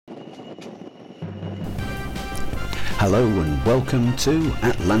Hello and welcome to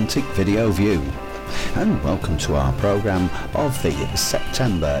Atlantic Video View, and welcome to our programme of the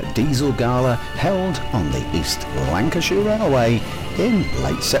September Diesel Gala held on the East Lancashire Railway in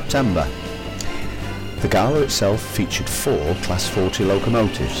late September. The gala itself featured 4 Class 40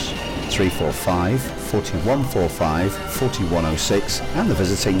 locomotives, 345, 4145, 4106 and the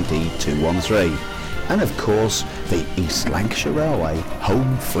visiting D213, and of course the East Lancashire Railway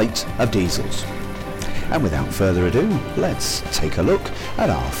home fleet of diesels. And without further ado, let's take a look at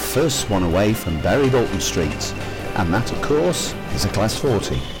our first one away from Bury Bolton Street, and that of course is a Class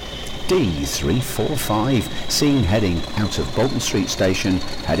 40. D345, seen heading out of Bolton Street Station,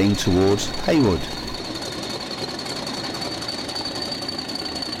 heading towards Haywood.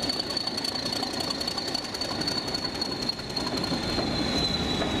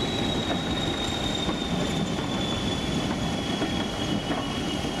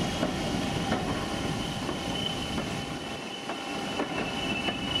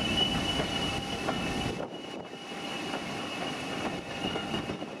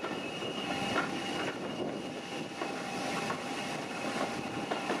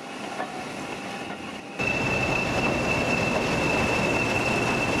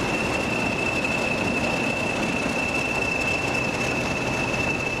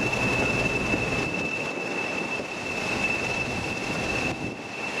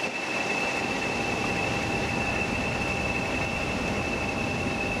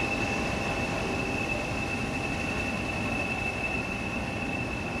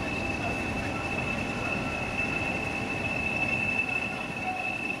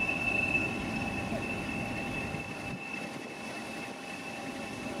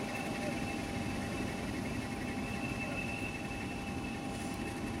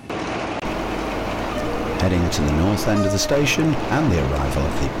 Heading to the north end of the station and the arrival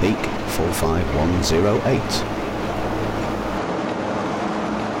of the peak 45108.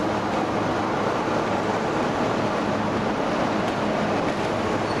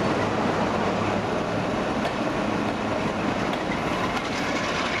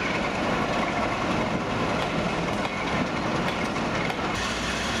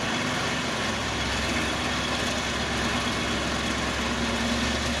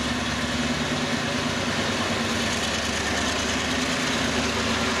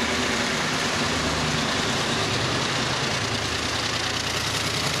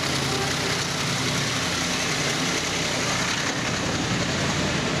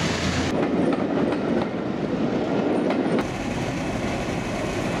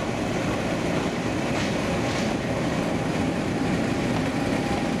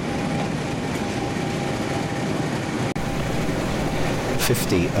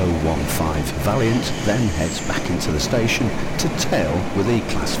 Valiant then heads back into the station to tail with the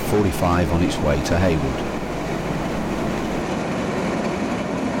Class 45 on its way to Haywood.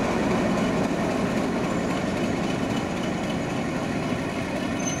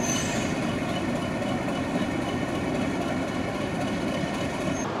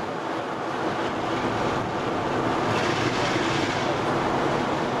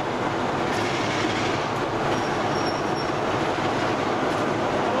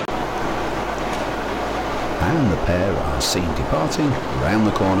 And the pair are seen departing round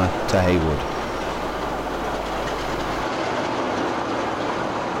the corner to Haywood.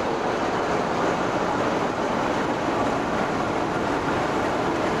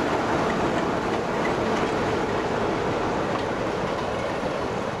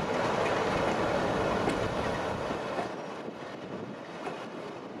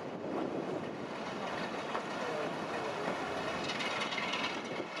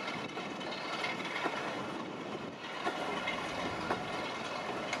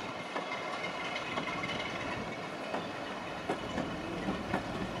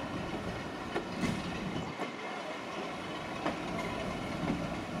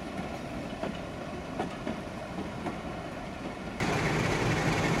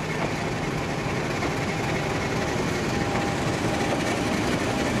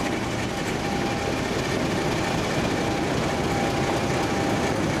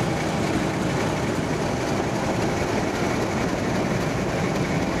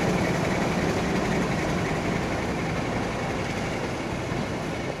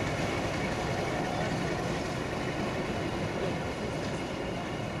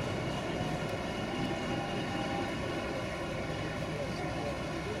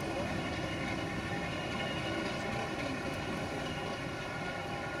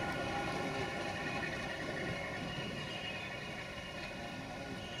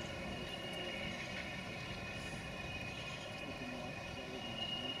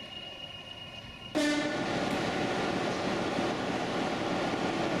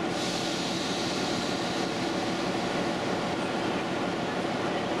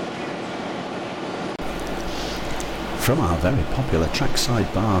 From our very popular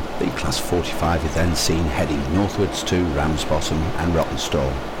trackside bar, the Class 45 is then seen heading northwards to Ramsbottom and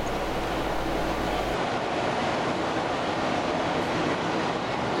Rawtenstall.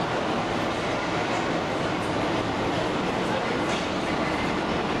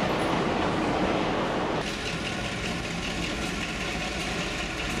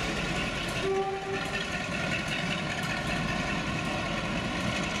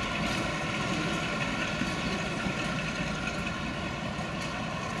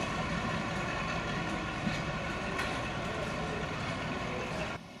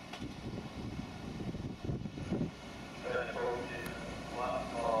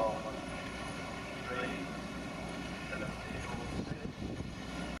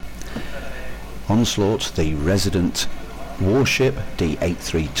 Onslaught, the resident warship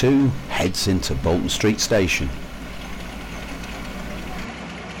D832, heads into Bolton Street Station.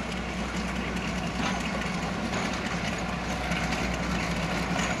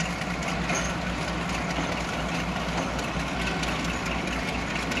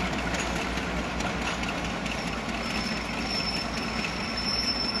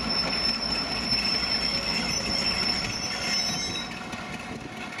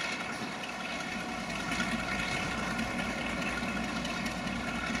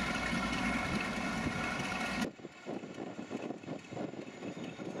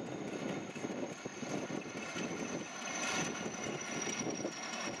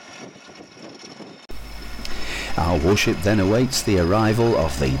 Our warship then awaits the arrival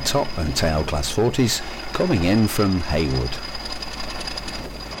of the top and tail Class 40s coming in from Haywood.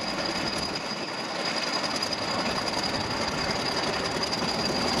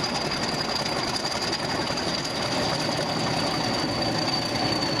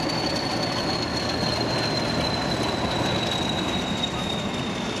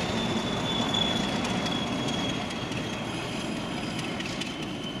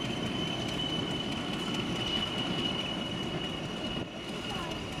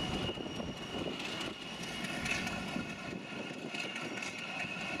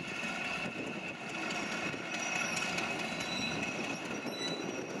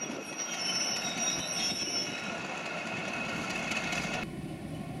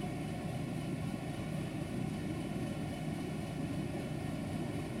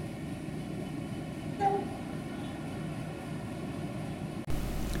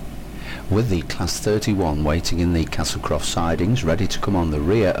 With the Class 31 waiting in the Castlecroft sidings ready to come on the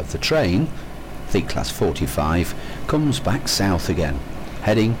rear of the train, the Class 45 comes back south again,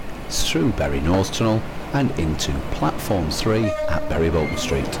 heading through Bury North Tunnel and into Platform 3 at Bury Bolton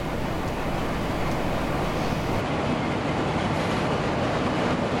Street.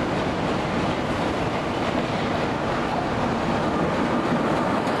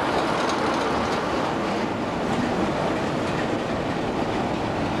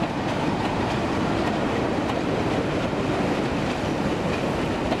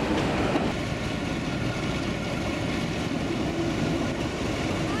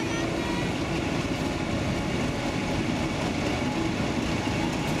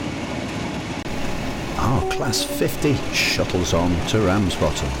 Our Class 50 shuttles on to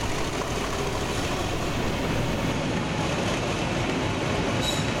Ramsbottom.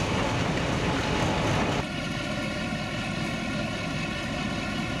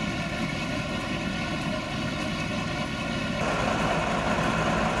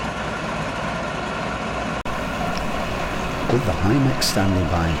 With the Hymex standing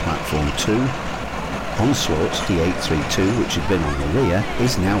by in Platform 2, Onslaught, the 832, which had been on the rear,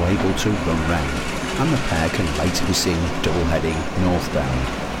 is now able to run round, and the pair can later be seen double heading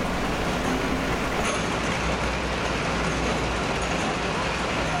northbound.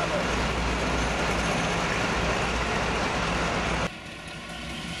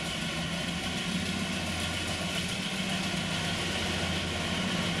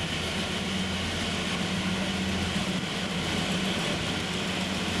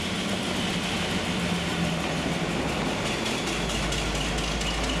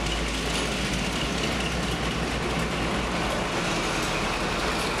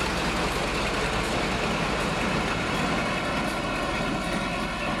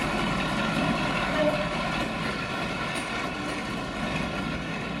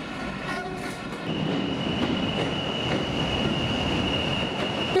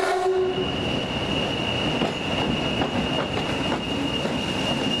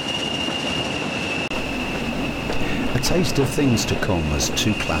 Taste of things to come as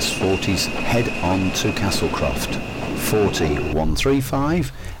two Class 40s head on to Castlecroft,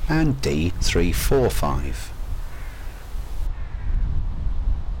 40-135 and D345.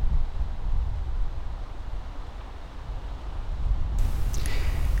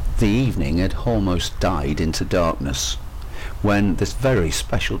 The evening had almost died into darkness when this very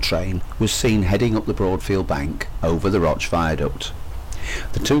special train was seen heading up the Broadfield Bank over the Roch Viaduct.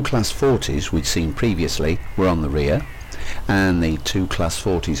 The two Class 40's we'd seen previously were on the rear, and the two Class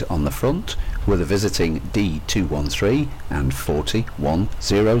 40's on the front were the visiting D213 and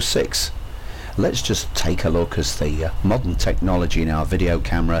 4106. Let's just take a look as the modern technology in our video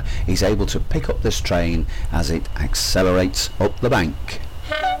camera is able to pick up this train as it accelerates up the bank.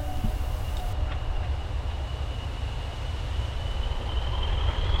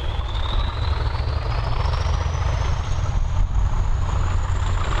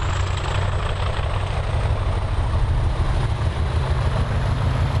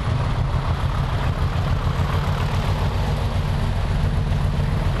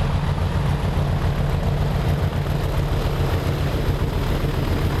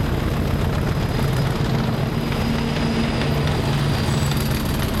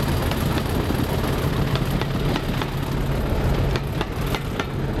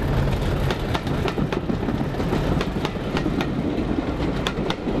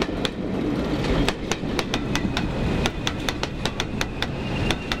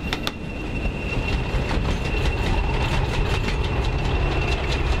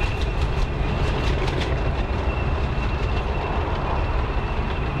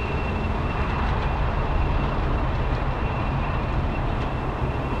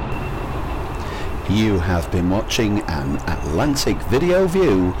 You have been watching an Atlantic video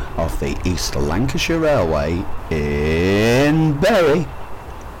view of the East Lancashire Railway in Bury.